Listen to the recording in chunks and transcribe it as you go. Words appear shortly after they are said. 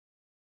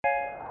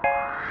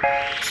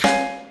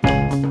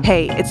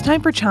Hey, it's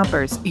time for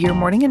Chompers, your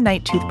morning and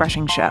night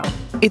toothbrushing show.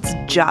 It's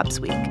Jobs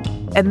Week,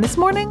 and this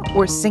morning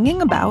we're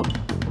singing about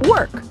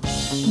work.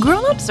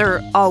 Grown-ups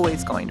are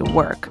always going to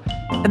work,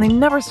 and they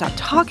never stop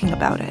talking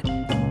about it.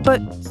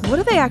 But what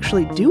do they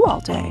actually do all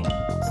day?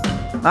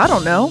 I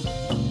don't know,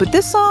 but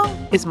this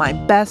song is my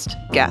best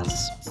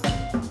guess.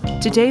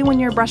 Today when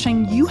you're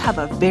brushing, you have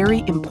a very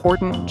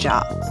important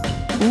job.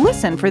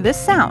 Listen for this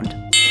sound.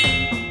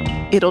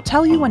 It'll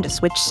tell you when to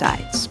switch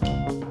sides.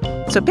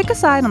 So pick a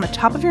side on the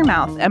top of your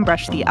mouth and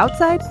brush the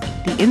outside,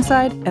 the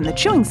inside, and the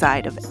chewing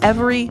side of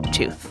every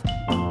tooth.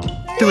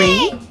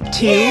 3,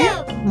 2,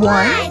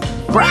 1,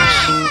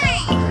 brush!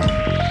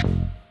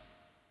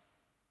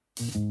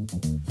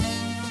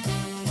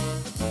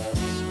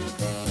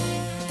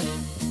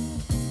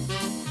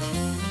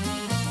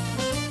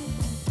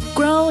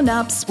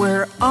 Grown-ups,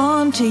 we're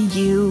on to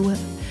you.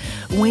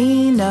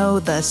 We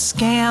know the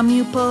scam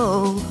you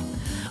pull.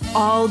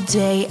 All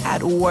day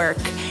at work,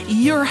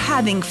 you're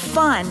having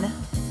fun.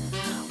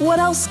 What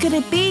else could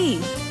it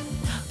be?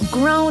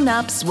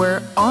 Grown-ups,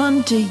 we're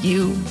on to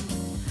you.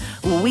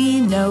 We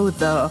know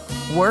the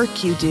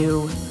work you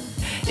do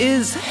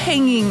is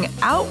hanging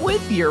out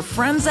with your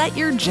friends at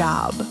your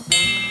job.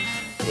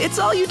 It's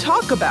all you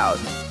talk about.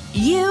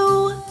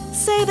 You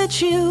say that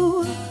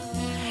you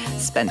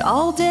spend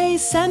all day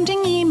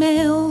sending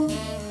email,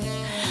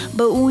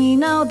 but we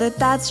know that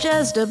that's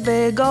just a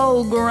big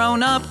old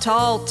grown-up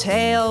tall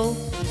tale.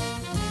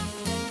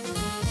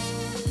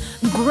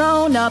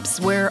 Grown-ups,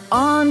 we're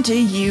on to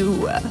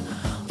you.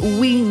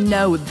 We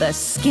know the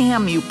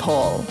scam you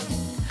pull.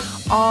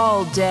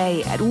 All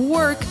day at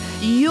work,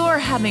 you're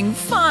having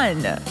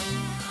fun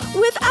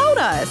without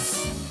us.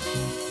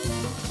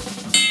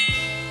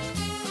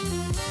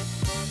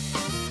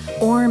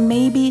 Or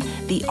maybe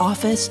the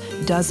office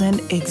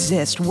doesn't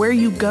exist. Where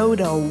you go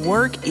to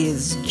work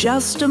is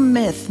just a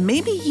myth.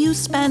 Maybe you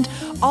spend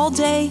all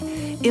day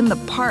in the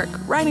park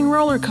riding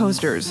roller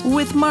coasters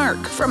with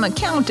Mark from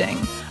accounting.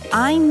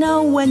 I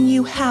know when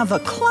you have a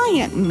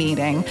client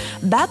meeting,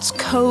 that's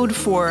code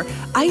for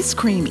ice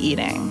cream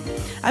eating.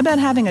 I bet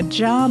having a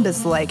job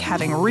is like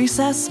having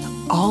recess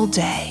all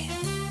day.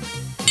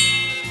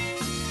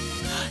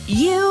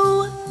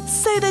 You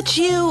say that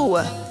you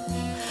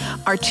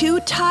are too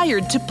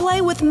tired to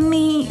play with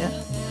me,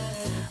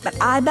 but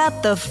I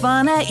bet the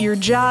fun at your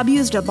job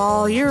used up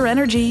all your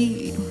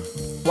energy.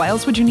 Why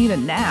else would you need a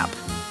nap?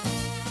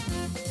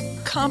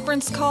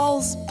 Conference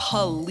calls,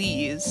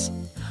 please.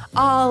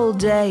 All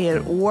day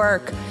at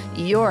work,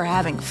 you're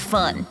having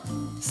fun.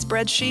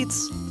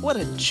 Spreadsheets, what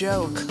a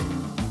joke.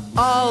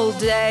 All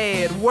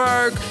day at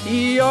work,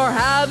 you're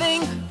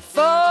having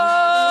fun.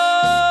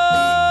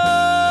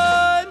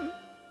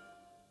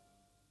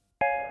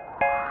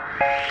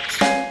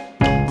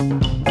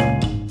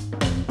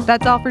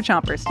 That's all for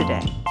Chompers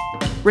today.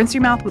 Rinse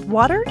your mouth with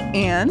water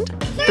and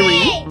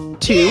 3,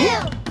 2,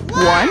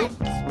 1,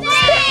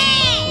 spit!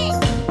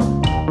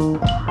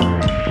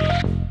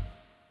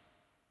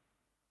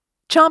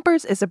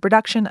 Chompers is a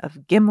production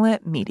of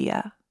Gimlet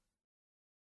Media.